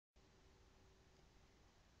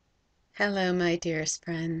Hello, my dearest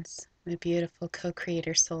friends, my beautiful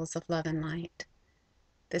co-creator souls of love and light.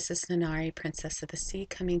 This is Nanari, Princess of the Sea,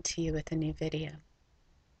 coming to you with a new video.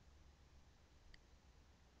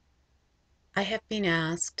 I have been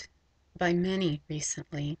asked by many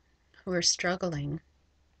recently who are struggling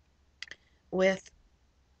with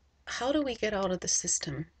how do we get out of the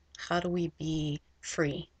system? How do we be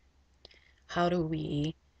free? How do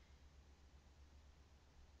we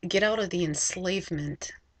get out of the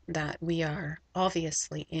enslavement that we are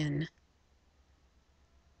obviously in?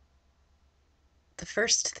 The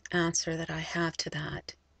first answer that I have to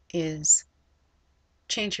that is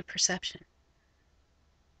change your perception,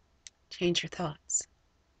 change your thoughts.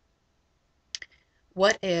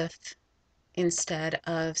 What if instead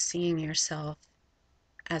of seeing yourself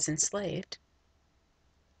as enslaved,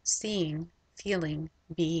 seeing, feeling,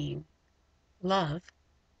 being love,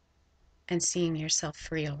 and seeing yourself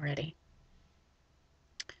free already?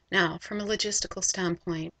 Now, from a logistical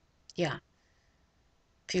standpoint, yeah,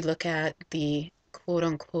 if you look at the quote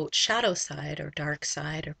unquote shadow side or dark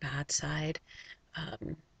side or bad side,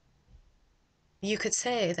 um, you could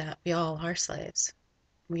say that we all are slaves.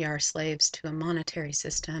 We are slaves to a monetary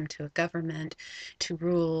system, to a government, to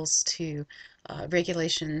rules, to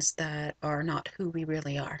regulations that are not who we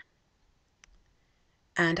really are.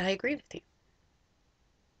 And I agree with you,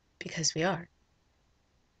 because we are.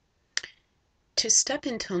 To step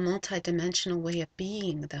into a multidimensional way of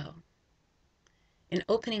being, though, in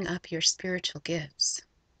opening up your spiritual gifts,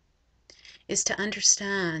 is to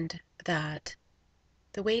understand that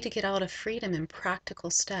the way to get out of freedom in practical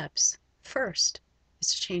steps, first, is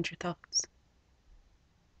to change your thoughts,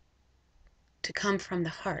 to come from the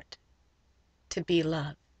heart, to be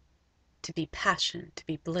love, to be passion, to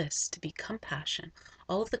be bliss, to be compassion,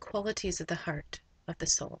 all of the qualities of the heart, of the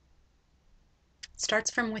soul. It starts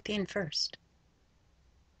from within first.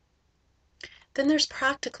 Then there's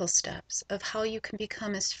practical steps of how you can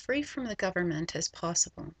become as free from the government as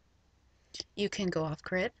possible. You can go off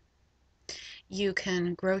grid. You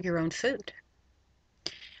can grow your own food.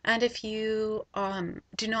 And if you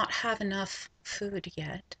do not have enough food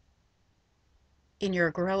yet in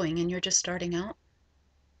your growing and you're just starting out,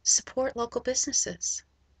 support local businesses,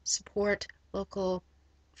 support local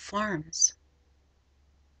farms,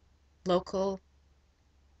 local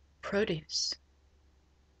produce,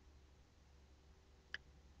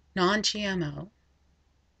 non-GMO,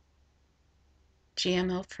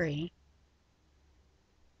 GMO-free,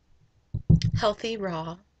 healthy,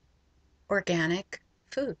 raw, organic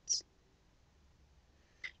foods.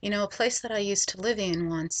 You know, a place that I used to live in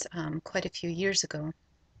once, quite a few years ago,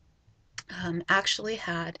 actually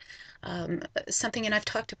had something, and I've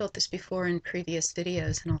talked about this before in previous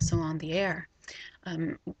videos and also on the air.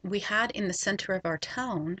 We had in the center of our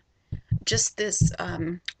town just this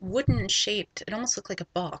wooden shaped, it almost looked like a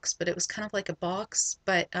box, but it was kind of like a box,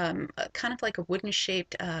 but kind of like a wooden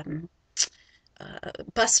shaped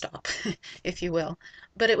bus stop, if you will.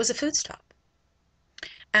 But it was a food stop.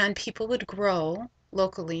 And people would grow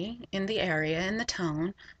locally in the area, in the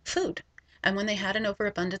town, food. And when they had an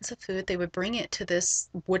overabundance of food, they would bring it to this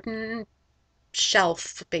wooden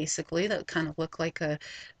shelf, basically, that kind of looked like a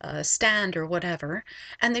stand or whatever,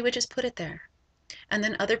 and they would just put it there. And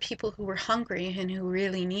then other people who were hungry and who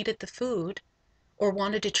really needed the food or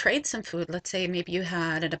wanted to trade some food, let's say maybe you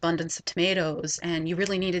had an abundance of tomatoes and you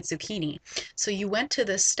really needed zucchini. So you went to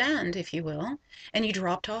this stand, if you will, and you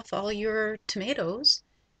dropped off all your tomatoes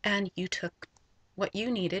and you took what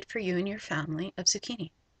you needed for you and your family of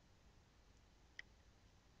zucchini.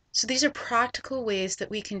 So these are practical ways that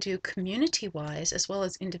we can do community-wise as well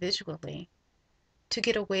as individually to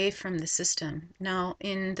get away from the system. Now,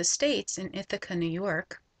 in the States, in Ithaca, New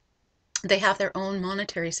York, they have their own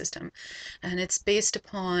monetary system, and it's based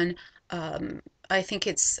upon, I think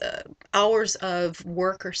it's hours of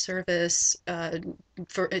work or service in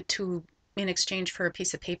exchange for a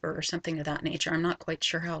piece of paper or something of that nature. I'm not quite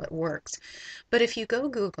sure how it works, but if you go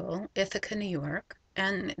Google Ithaca, New York,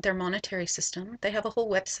 and their monetary system, they have a whole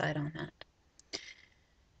website on that.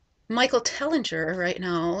 Michael Tellinger right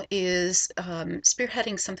now is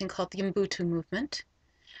spearheading something called the Ubuntu movement,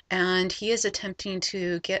 and he is attempting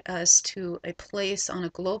to get us to a place on a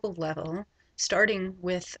global level, starting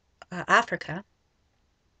with Africa,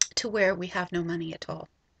 to where we have no money at all,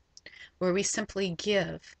 where we simply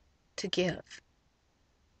give to give.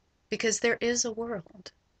 Because there is a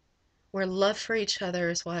world where love for each other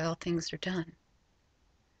is why all things are done,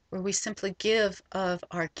 where we simply give of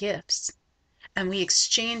our gifts and we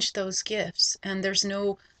exchange those gifts and there's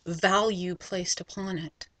no value placed upon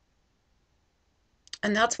it.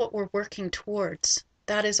 And that's what we're working towards.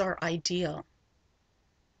 That is our ideal.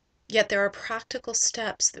 Yet there are practical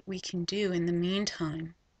steps that we can do in the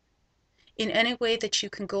meantime in any way that you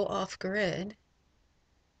can go off grid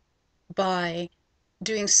by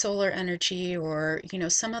doing solar energy or,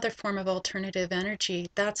 some other form of alternative energy.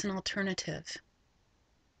 That's an alternative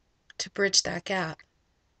to bridge that gap.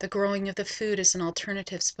 The growing of the food is an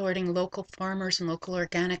alternative. Supporting local farmers and local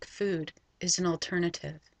organic food is an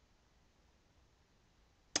alternative.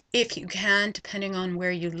 If you can, depending on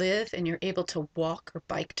where you live and you're able to walk or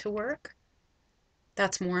bike to work,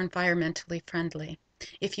 that's more environmentally friendly.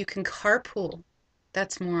 If you can carpool,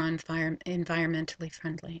 that's more environmentally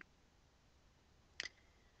friendly.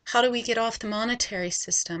 How do we get off the monetary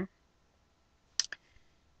system?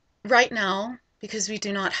 Right now, because we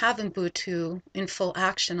do not have Ubuntu in full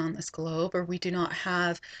action on this globe, or we do not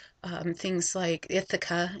have things like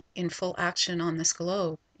Ithaca in full action on this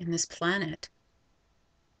globe, in this planet,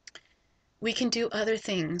 we can do other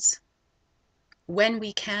things. When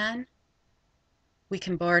we can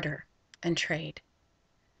barter and trade.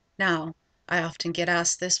 Now, I often get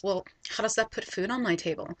asked this, well, how does that put food on my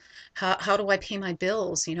table? How do I pay my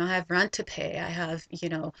bills? I have rent to pay. I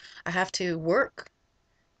have to work.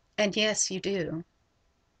 And yes, you do.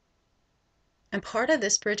 And part of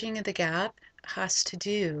this bridging of the gap has to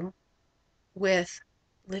do with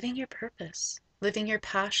living your purpose, living your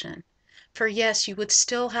passion. For yes, you would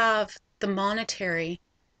still have the monetary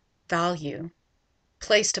value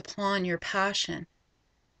placed upon your passion.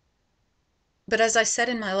 But as I said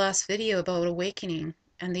in my last video about awakening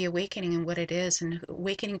and the awakening and what it is and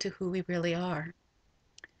awakening to who we really are,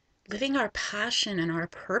 living our passion and our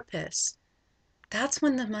purpose, that's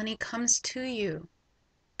when the money comes to you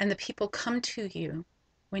and the people come to you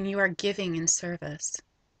when you are giving in service.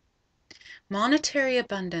 Monetary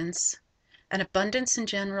abundance and abundance in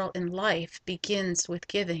general in life begins with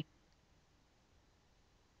giving.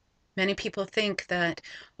 Many people think that,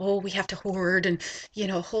 oh, we have to hoard and,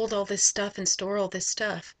 hold all this stuff and store all this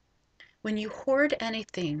stuff. When you hoard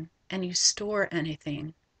anything and you store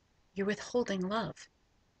anything, you're withholding love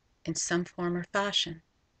in some form or fashion.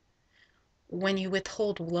 When you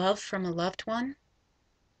withhold love from a loved one,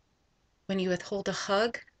 when you withhold a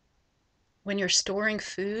hug, when you're storing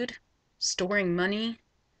food, storing money,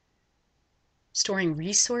 storing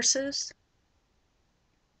resources,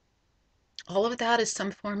 all of that is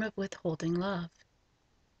some form of withholding love.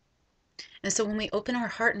 And so when we open our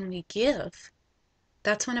heart and we give,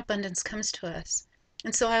 that's when abundance comes to us.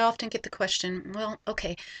 And so I often get the question, well,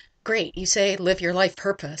 okay, great. You say live your life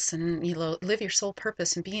purpose and live your soul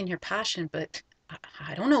purpose and be in your passion, but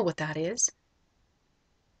I don't know what that is.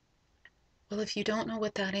 Well, if you don't know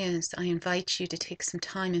what that is, I invite you to take some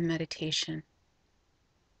time in meditation,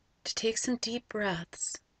 to take some deep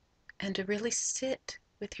breaths, and to really sit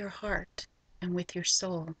with your heart and with your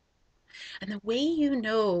soul. And the way you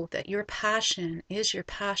know that your passion is your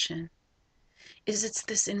passion is it's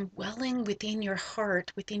this indwelling within your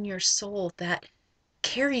heart, within your soul that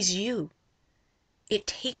carries you. It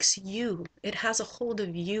takes you. It has a hold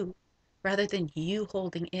of you rather than you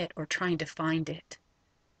holding it or trying to find it.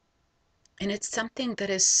 And it's something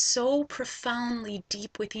that is so profoundly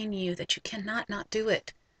deep within you that you cannot not do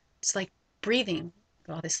it. It's like breathing.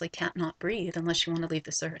 You obviously can't not breathe unless you want to leave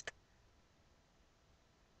this earth.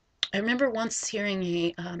 I remember once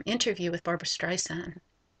hearing an interview with Barbra Streisand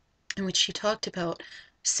in which she talked about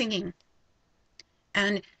singing.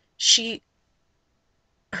 And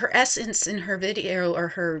her essence in her video or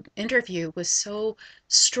her interview was so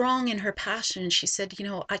strong in her passion. She said,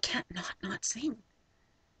 I can't not sing.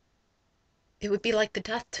 It would be like the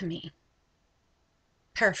death to me.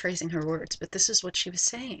 Paraphrasing her words, but this is what she was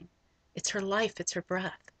saying. It's her life, it's her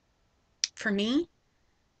breath. For me,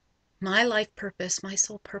 my life purpose, my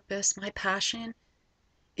soul purpose, my passion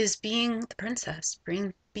is being the princess,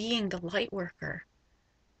 being the light worker,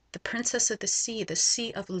 the princess of the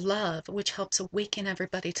sea of love, which helps awaken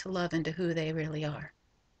everybody to love and to who they really are.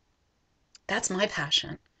 That's my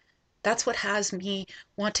passion. That's what has me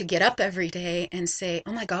want to get up every day and say,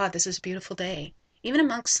 oh my God, this is a beautiful day. Even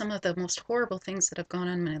amongst some of the most horrible things that have gone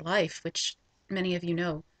on in my life, which many of you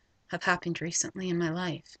know have happened recently in my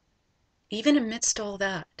life. Even amidst all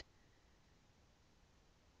that,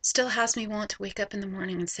 still has me want to wake up in the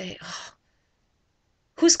morning and say, oh,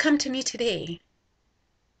 who's come to me today?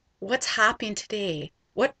 What's happening today?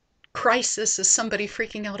 What crisis is somebody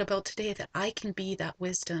freaking out about today that I can be that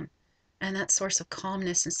wisdom and that source of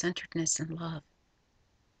calmness and centeredness and love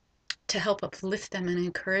to help uplift them and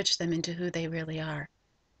encourage them into who they really are,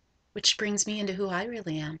 which brings me into who I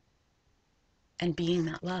really am and being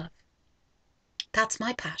that love. That's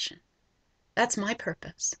my passion. That's my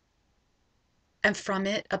purpose. And from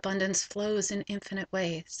it, abundance flows in infinite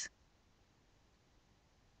ways.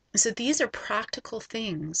 So these are practical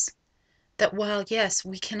things that while, yes,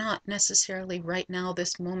 we cannot necessarily right now,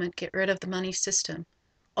 this moment, get rid of the money system,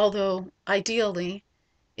 although ideally,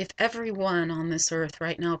 if everyone on this earth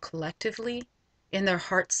right now collectively in their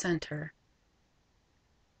heart center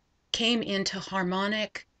came into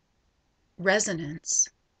harmonic resonance,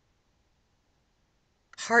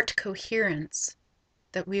 heart coherence,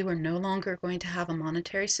 that we were no longer going to have a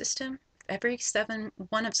monetary system, every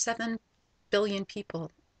one of 7 billion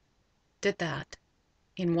people did that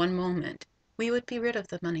in one moment, we would be rid of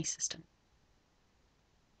the money system.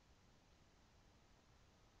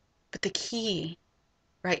 But the key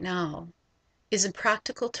right now is, in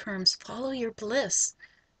practical terms, follow your bliss.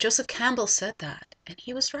 Joseph Campbell said that, and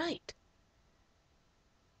he was right.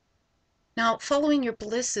 Now, following your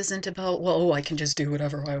bliss isn't about, well, oh, I can just do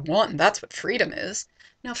whatever I want, and that's what freedom is.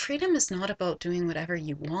 No, freedom is not about doing whatever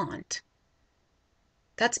you want.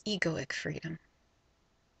 That's egoic freedom.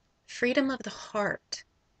 Freedom of the heart,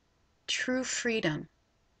 true freedom,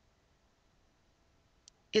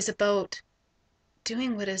 is about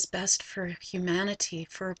doing what is best for humanity,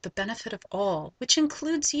 for the benefit of all, which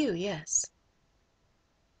includes you, yes,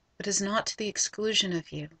 but is not to the exclusion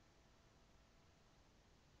of you.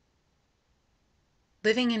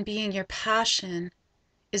 Living and being your passion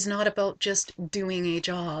is not about just doing a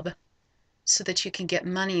job so that you can get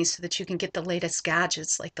money, so that you can get the latest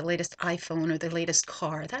gadgets like the latest iPhone or the latest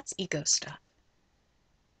car. That's ego stuff.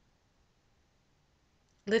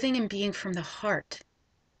 Living and being from the heart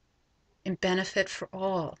in benefit for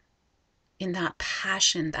all, in that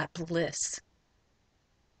passion, that bliss.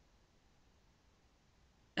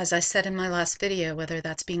 As I said in my last video, whether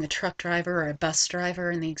that's being a truck driver or a bus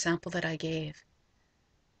driver in the example that I gave,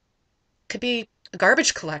 could be a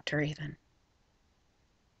garbage collector even.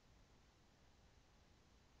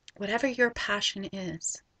 Whatever your passion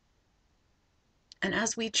is. And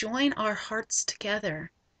as we join our hearts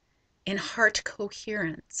together in heart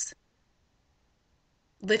coherence,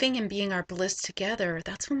 living and being our bliss together,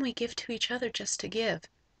 that's when we give to each other just to give.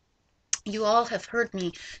 You all have heard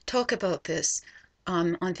me talk about this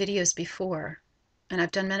on videos before, and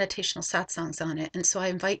I've done meditational satsangs on it, and so I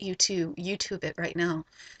invite you to YouTube it right now.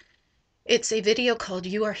 It's a video called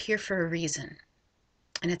You Are Here for a Reason,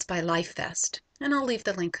 and it's by Life Vest, and I'll leave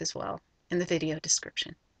the link as well in the video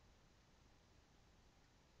description.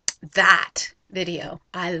 That video,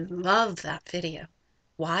 I love that video.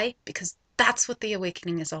 Why? Because that's what the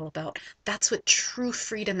awakening is all about. That's what true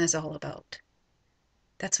freedom is all about.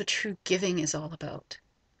 That's what true giving is all about.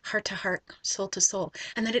 Heart to heart, soul to soul.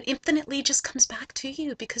 And that it infinitely just comes back to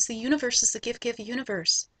you, because the universe is a give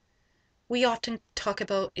universe. We often talk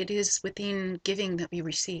about it is within giving that we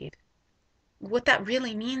receive. What that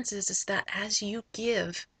really means is that as you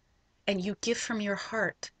give, and you give from your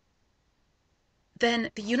heart, then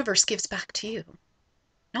the universe gives back to you.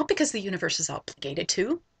 Not because the universe is obligated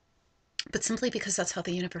to, but simply because that's how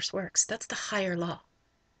the universe works. That's the higher law,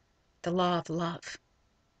 the law of love.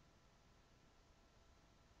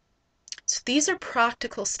 So these are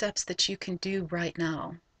practical steps that you can do right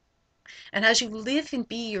now. And as you live and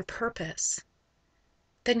be your purpose,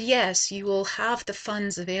 then yes, you will have the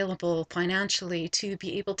funds available financially to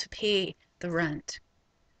be able to pay the rent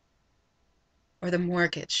or the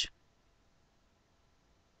mortgage.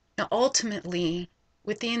 Now, ultimately,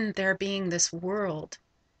 within there being this world,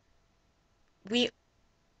 we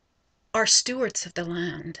are stewards of the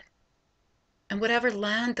land. And whatever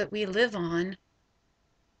land that we live on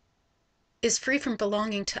is free from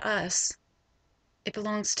belonging to us. It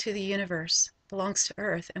belongs to the universe, belongs to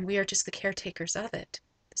Earth, and we are just the caretakers of it,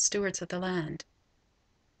 the stewards of the land.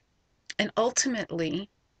 And ultimately,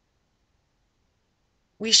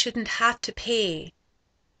 we shouldn't have to pay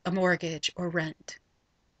a mortgage or rent.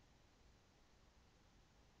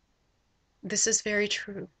 This is very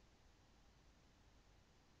true,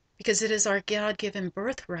 because it is our God-given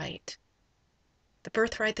birthright, the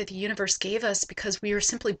birthright that the universe gave us because we were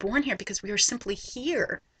simply born here, because we were simply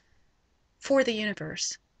here for the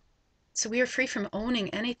universe. So we are free from owning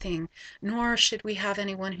anything, nor should we have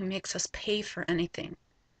anyone who makes us pay for anything.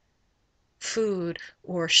 Food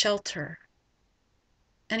or shelter,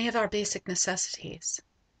 any of our basic necessities.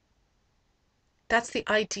 That's the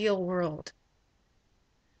ideal world.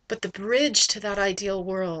 But the bridge to that ideal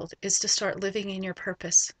world is to start living in your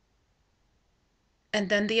purpose. And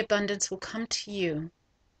then the abundance will come to you,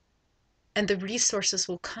 and the resources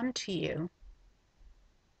will come to you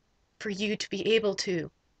for you to be able to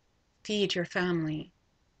feed your family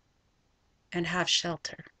and have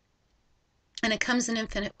shelter. And it comes in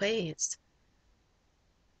infinite ways.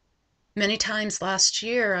 Many times last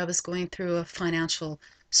year, I was going through a financial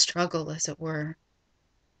struggle, as it were.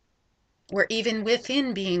 where even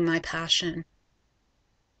within being my passion,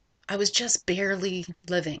 I was just barely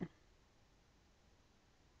living.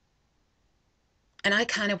 And I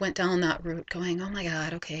kind of went down that route going, oh my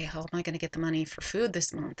God, okay, how am I going to get the money for food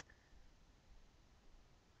this month?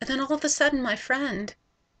 And then all of a sudden, my friend,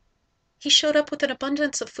 he showed up with an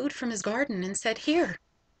abundance of food from his garden and said, here.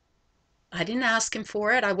 I didn't ask him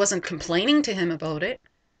for it. I wasn't complaining to him about it.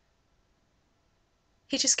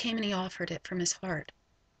 He just came and he offered it from his heart.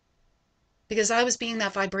 Because I was being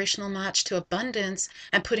that vibrational match to abundance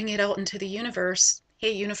and putting it out into the universe.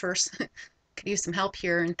 Hey, universe, could use some help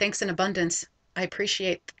here. And thanks in abundance. I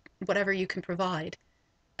appreciate whatever you can provide.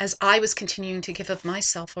 As I was continuing to give of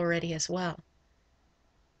myself already as well.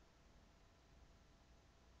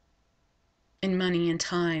 In money and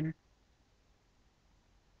time.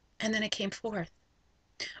 And then it came forth.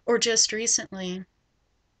 Or just recently,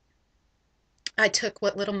 I took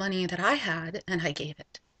what little money that I had and I gave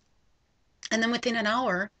it. And then within an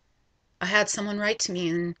hour, I had someone write to me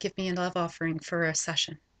and give me a love offering for a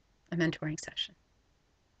session, a mentoring session.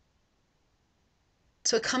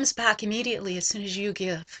 So it comes back immediately as soon as you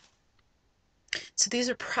give. So these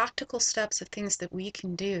are practical steps of things that we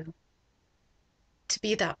can do to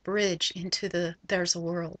be that bridge into there's a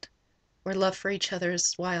world where love for each other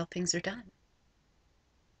is while things are done.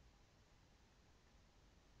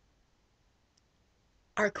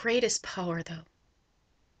 Our greatest power, though,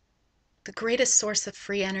 the greatest source of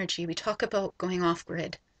free energy, we talk about going off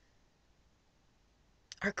grid.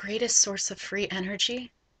 Our greatest source of free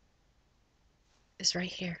energy is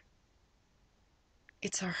right here.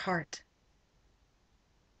 It's our heart.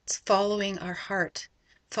 It's following our heart,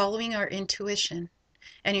 following our intuition.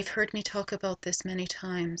 And you've heard me talk about this many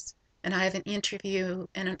times. And I have an interview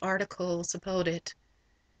and an articles about it.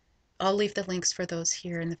 I'll leave the links for those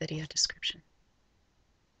here in the video description.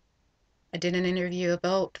 I did an interview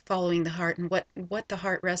about following the heart and what the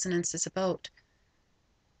heart resonance is about.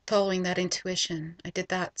 Following that intuition. I did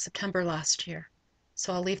that September last year.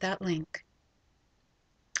 So I'll leave that link.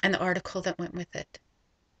 And the article that went with it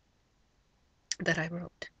that I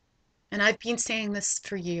wrote. And I've been saying this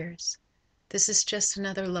for years. This is just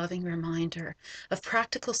another loving reminder of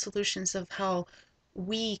practical solutions of how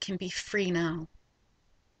we can be free now.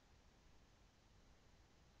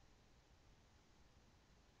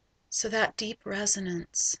 So that deep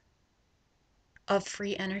resonance of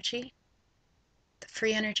free energy, the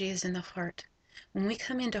free energy is in the heart. When we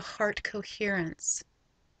come into heart coherence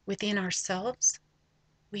within ourselves,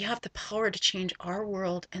 we have the power to change our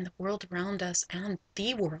world and the world around us and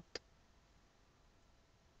the world.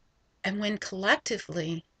 And when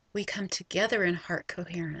collectively we come together in heart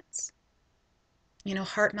coherence,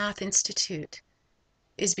 Heart Math Institute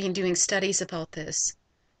has been doing studies about this.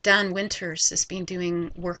 Dan Winters has been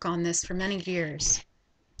doing work on this for many years.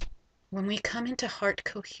 When we come into heart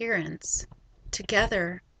coherence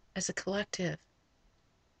together as a collective,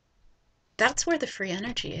 that's where the free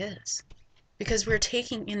energy is. Because we're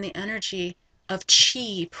taking in the energy of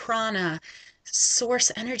chi, prana,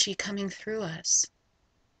 source energy coming through us.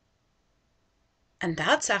 And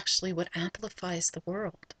that's actually what amplifies the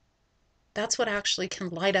world. That's what actually can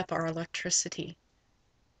light up our electricity,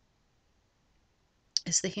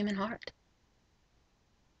 is the human heart.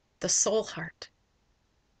 The soul heart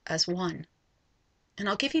as one. And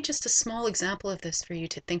I'll give you just a small example of this for you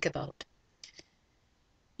to think about.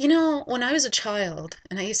 When I was a child,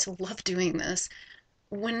 and I used to love doing this,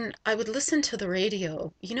 when I would listen to the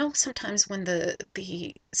radio, sometimes when the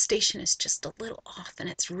station is just a little off and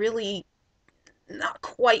it's really not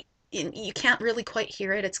quite, you can't really quite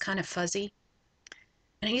hear it, it's kind of fuzzy.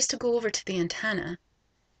 And I used to go over to the antenna,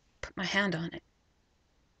 put my hand on it.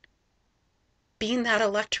 Being that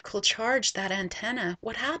electrical charge, that antenna,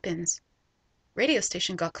 what happens? Radio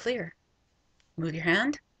station got clear. Move your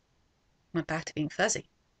hand, went back to being fuzzy.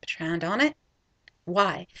 Put your hand on it.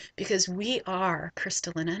 Why? Because we are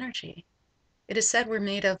crystalline energy. It is said we're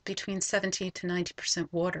made of between 70 to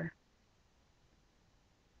 90% water.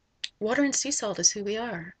 Water and sea salt is who we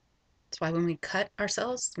are. That's why when we cut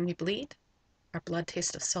ourselves, when we bleed, our blood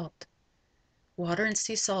tastes of salt. Water and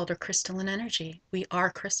sea salt are crystalline energy. We are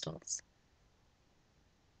crystals.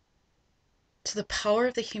 So the power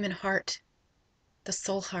of the human heart, the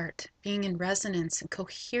soul heart, being in resonance and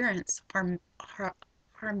coherence,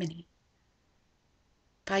 harmony,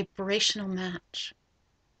 vibrational match,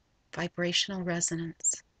 vibrational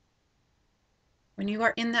resonance. When you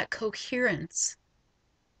are in that coherence,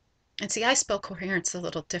 and see, I spell coherence a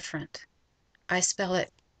little different. I spell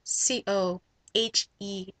it Cohearance.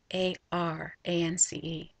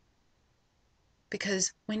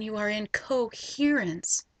 Because when you are in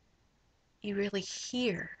coherence, you really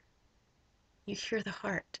hear. You hear the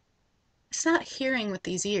heart. It's not hearing with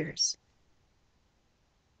these ears.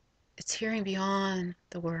 It's hearing beyond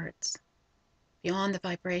the words, beyond the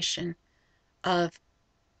vibration of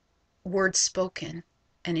words spoken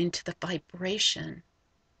and into the vibration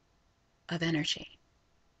of energy,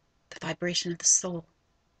 the vibration of the soul.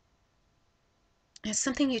 And it's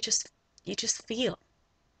something you just feel.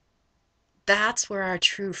 That's where our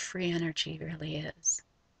true free energy really is.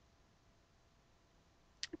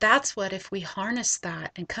 That's what, if we harness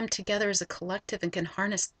that and come together as a collective and can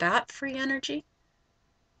harness that free energy.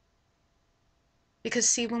 Because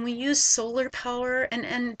see, when we use solar power,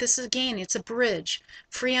 and this is, again, it's a bridge,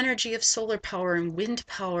 free energy of solar power and wind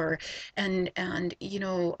power and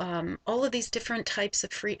all of these different types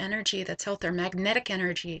of free energy that's out there, magnetic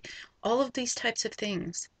energy, all of these types of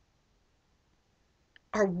things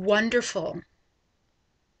are wonderful.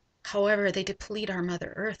 However, they deplete our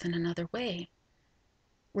Mother Earth in another way.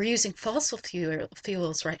 We're using fossil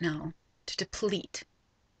fuels right now to deplete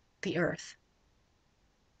the earth.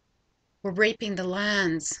 We're raping the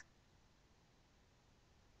lands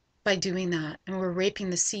by doing that, and we're raping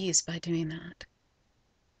the seas by doing that.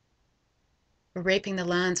 We're raping the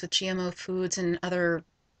lands with GMO foods and other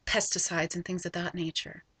pesticides and things of that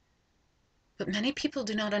nature. But many people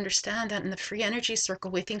do not understand that in the free energy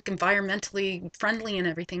circle. We think environmentally friendly and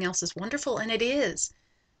everything else is wonderful, and it is,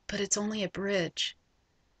 but it's only a bridge.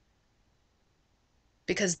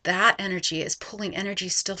 Because that energy is pulling energy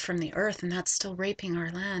still from the earth, and that's still raping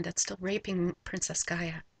our land. That's still raping Princess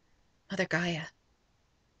Gaia, Mother Gaia.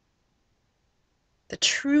 The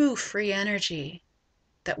true free energy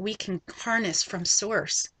that we can harness from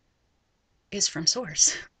source is from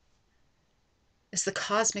source. It's the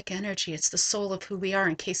cosmic energy. It's the soul of who we are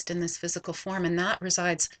encased in this physical form, and that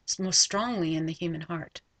resides most strongly in the human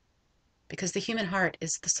heart, because the human heart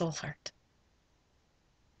is the soul heart.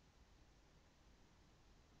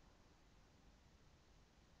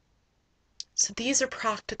 So these are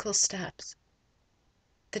practical steps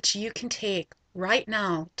that you can take right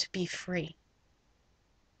now to be free.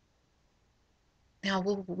 Now,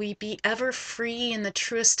 will we be ever free in the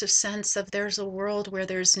truest of sense of there's a world where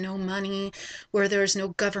there's no money, where there's no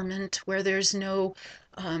government, where there's no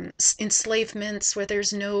enslavements, where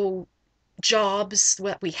there's no jobs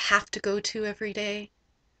that we have to go to every day?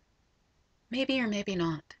 Maybe or maybe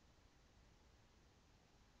not.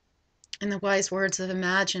 In the wise words of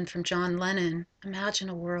Imagine from John Lennon, imagine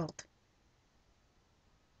a world.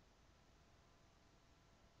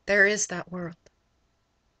 There is that world.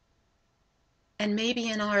 And maybe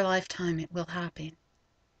in our lifetime it will happen.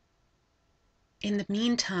 In the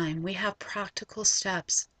meantime, we have practical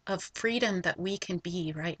steps of freedom that we can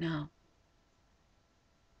be right now.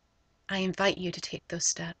 I invite you to take those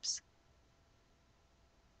steps.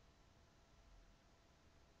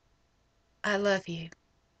 I love you.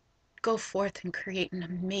 Go forth and create an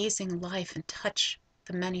amazing life and touch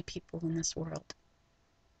the many people in this world.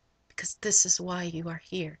 Because this is why you are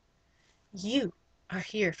here. You are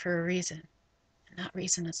here for a reason, and that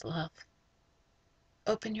reason is love.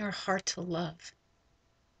 Open your heart to love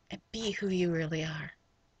and be who you really are.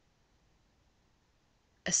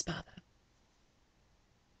 Espada.